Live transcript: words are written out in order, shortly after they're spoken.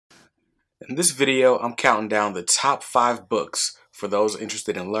In this video, I'm counting down the top 5 books for those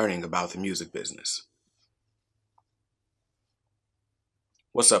interested in learning about the music business.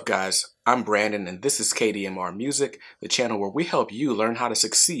 What's up, guys? I'm Brandon, and this is KDMR Music, the channel where we help you learn how to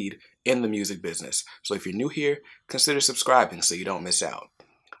succeed in the music business. So if you're new here, consider subscribing so you don't miss out.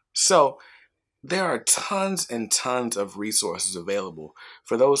 So, there are tons and tons of resources available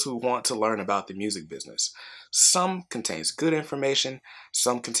for those who want to learn about the music business. Some contains good information,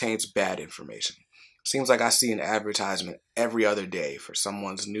 some contains bad information. Seems like I see an advertisement every other day for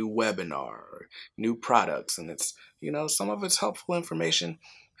someone's new webinar or new products, and it's, some of it's helpful information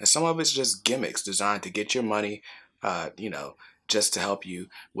and some of it's just gimmicks designed to get your money, just to help you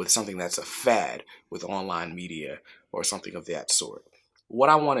with something that's a fad with online media or something of that sort. What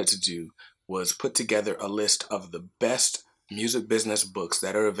I wanted to do was put together a list of the best music business books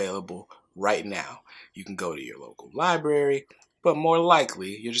that are available right now. You can go to your local library, but more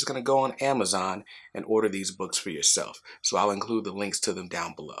likely you're just going to go on Amazon and order these books for yourself. So I'll include the links to them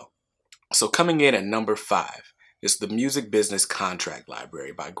down below. So coming in at number 5 is The Music Business Contract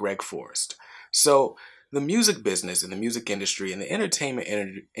Library by Greg Forrest. So the music business and the music industry and the entertainment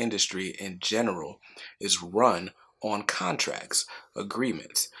industry in general is run on contracts,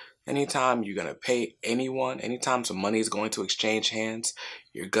 agreements. Anytime you're going to pay anyone, anytime some money is going to exchange hands,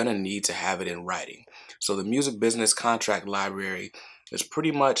 you're going to need to have it in writing. So the Music Business Contract Library is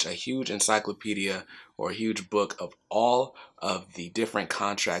pretty much a huge encyclopedia or a huge book of all of the different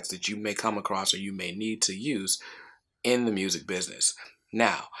contracts that you may come across or you may need to use in the music business.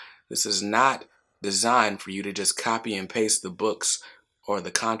 Now, this is not designed for you to just copy and paste the books or the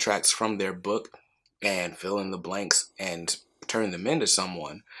contracts from their book and fill in the blanks and turn them into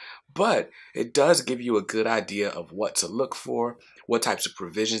someone, but it does give you a good idea of what to look for, what types of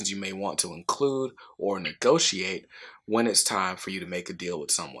provisions you may want to include or negotiate when it's time for you to make a deal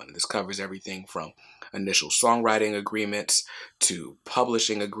with someone. This covers everything from initial songwriting agreements to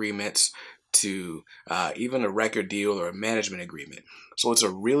publishing agreements to even a record deal or a management agreement. So it's a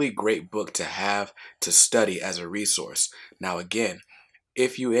really great book to have to study as a resource. Now again,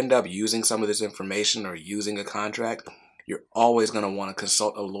 if you end up using some of this information or using a contract, you're always going to want to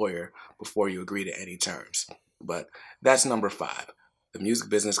consult a lawyer before you agree to any terms. But that's number 5, The Music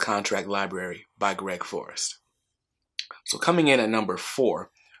Business Contract Library by Greg Forrest. So coming in at number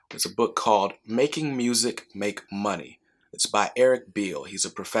 4 is a book called Making Music Make Money. It's by Eric Beale. He's a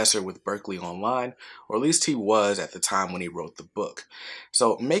professor with Berklee Online, or at least he was at the time when he wrote the book.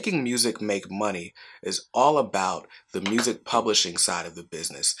 So Making Music Make Money is all about the music publishing side of the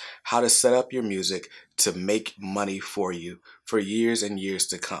business, how to set up your music to make money for you for years and years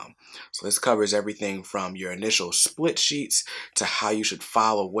to come. So this covers everything from your initial split sheets to how you should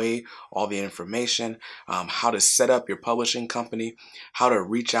file away all the information, how to set up your publishing company, how to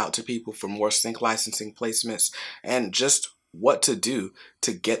reach out to people for more sync licensing placements, and just what to do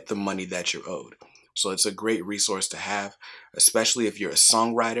to get the money that you're owed. So it's a great resource to have, especially if you're a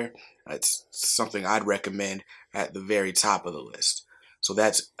songwriter. It's something I'd recommend at the very top of the list. So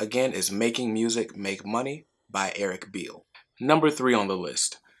that's, again, is Making Music Make Money by Eric Beale. Number 3 on the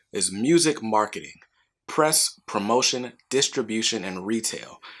list is Music Marketing, Press, Promotion, Distribution, and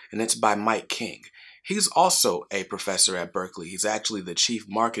Retail, and it's by Mike King. He's also a professor at Berklee. He's actually the chief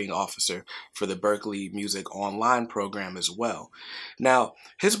marketing officer for the Berklee Music Online program as well. Now,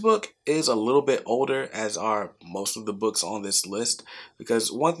 his book is a little bit older, as are most of the books on this list,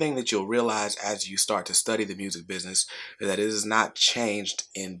 because one thing that you'll realize as you start to study the music business is that it has not changed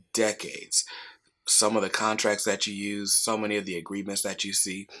in decades. Some of the contracts that you use, so many of the agreements that you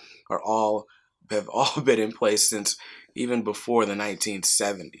see have all been in place since even before the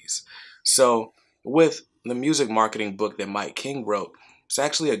 1970s. So with the music marketing book that Mike King wrote, it's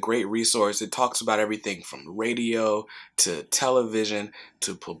actually a great resource. It talks about everything from radio to television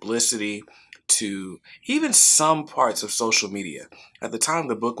to publicity to even some parts of social media. At the time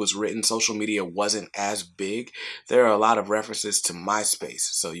the book was written, social media wasn't as big. There are a lot of references to MySpace,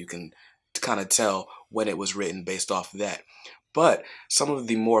 so you can kind of tell when it was written based off of that. But some of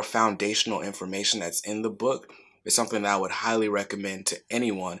the more foundational information that's in the book is something that I would highly recommend to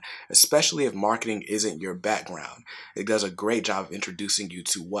anyone, especially if marketing isn't your background. It does a great job of introducing you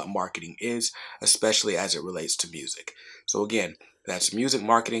to what marketing is, especially as it relates to music. So again, that's Music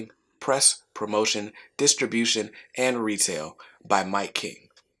Marketing, Press, Promotion, Distribution, and Retail by Mike King.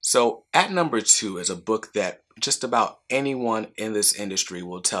 So at number 2 is a book that just about anyone in this industry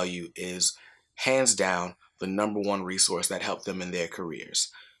will tell you is hands down the number 1 resource that helped them in their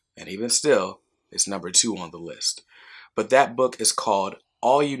careers. And even still, it's number 2 on the list. But that book is called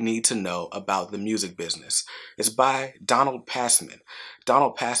All You Need to Know About the Music Business. It's by Donald Passman.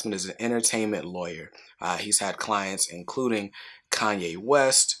 Donald Passman is an entertainment lawyer. He's had clients including Kanye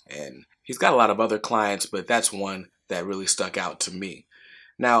West, and he's got a lot of other clients, but that's one that really stuck out to me.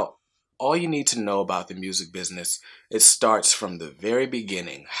 Now, all you need to know about the music business, it starts from the very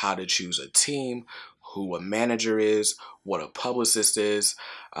beginning, how to choose a team, who a manager is, what a publicist is.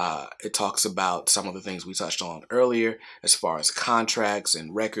 It talks about some of the things we touched on earlier as far as contracts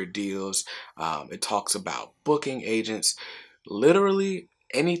and record deals. It talks about booking agents. Literally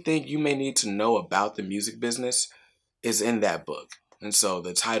anything you may need to know about the music business is in that book. And so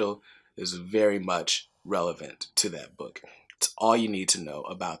the title is very much relevant to that book. It's all you need to know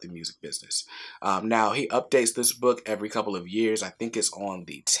about the music business. Now, he updates this book every couple of years. I think it's on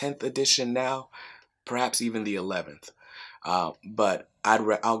the 10th edition now, perhaps even the 11th. But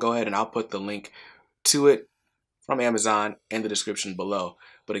I'll go ahead and I'll put the link to it from Amazon in the description below.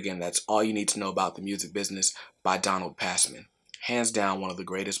 But again, that's All You Need to Know About the Music Business by Donald Passman. Hands down, one of the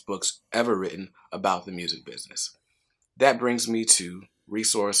greatest books ever written about the music business. That brings me to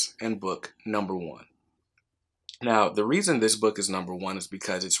resource and book number 1. Now, the reason this book is number 1 is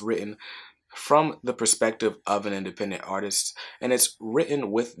because it's written from the perspective of an independent artist, and it's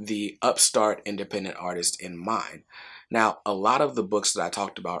written with the upstart independent artist in mind. Now, a lot of the books that I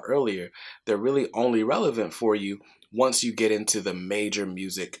talked about earlier, they're really only relevant for you once you get into the major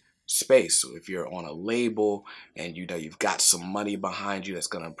music space. So if you're on a label and you know you've got some money behind you that's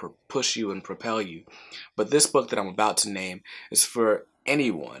going to push you and propel you. But this book that I'm about to name is for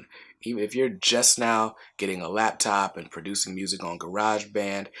anyone. Even if you're just now getting a laptop and producing music on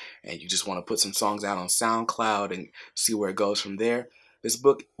GarageBand and you just want to put some songs out on SoundCloud and see where it goes from there, this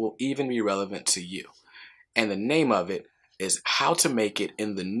book will even be relevant to you. And the name of it is How to Make It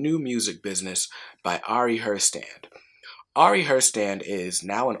in the New Music Business by Ari Herstand. Ari Herstand is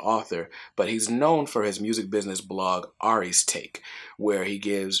now an author, but he's known for his music business blog, Ari's Take, where he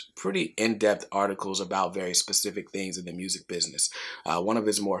gives pretty in-depth articles about very specific things in the music business. One of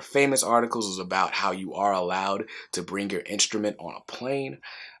his more famous articles is about how you are allowed to bring your instrument on a plane.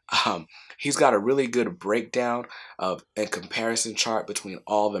 He's got a really good breakdown of a comparison chart between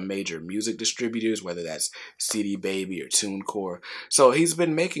all the major music distributors, whether that's CD Baby or TuneCore. So he's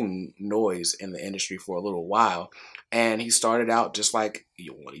been making noise in the industry for a little while, and he started out just like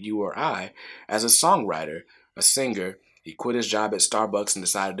you or I as a songwriter, a singer. He quit his job at Starbucks and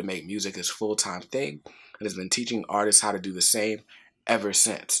decided to make music his full-time thing, and has been teaching artists how to do the same ever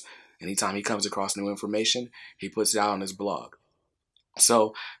since. Anytime he comes across new information, he puts it out on his blog.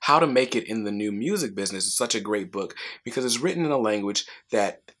 So, How to Make It in the New Music Business is such a great book because it's written in a language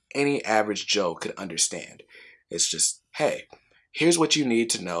that any average Joe could understand. It's just, hey, here's what you need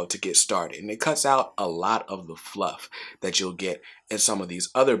to know to get started. And it cuts out a lot of the fluff that you'll get in some of these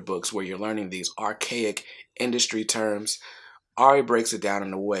other books where you're learning these archaic industry terms. Ari breaks it down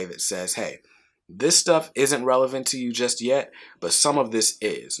in a way that says, hey, this stuff isn't relevant to you just yet, but some of this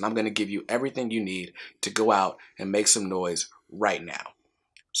is. And I'm going to give you everything you need to go out and make some noise right now.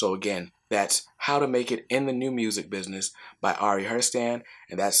 So again, that's How to Make It in the New Music Business by Ari Herstand,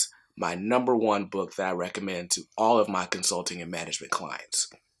 and that's my number 1 book that I recommend to all of my consulting and management clients.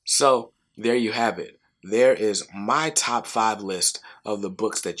 So there you have it. There is my top 5 list of the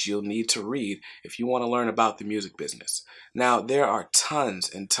books that you'll need to read if you want to learn about the music business. Now, there are tons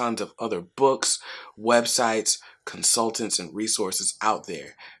and tons of other books, websites, consultants, and resources out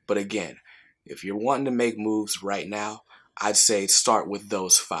there. But again, if you're wanting to make moves right now, I'd say start with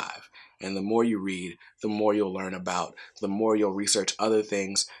those 5. And the more you read, the more you'll learn about, the more you'll research other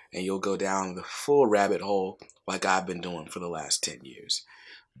things, and you'll go down the full rabbit hole like I've been doing for the last 10 years.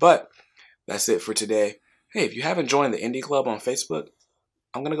 But that's it for today. Hey, if you haven't joined the Indie Club on Facebook,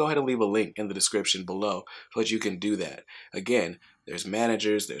 I'm going to go ahead and leave a link in the description below so that you can do that. Again, there's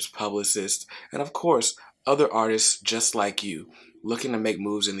managers, there's publicists, and of course, other artists just like you looking to make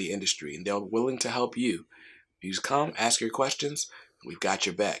moves in the industry, and they're willing to help you. You just come, ask your questions, and we've got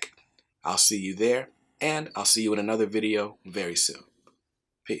your back. I'll see you there, and I'll see you in another video very soon.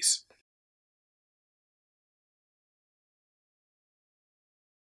 Peace.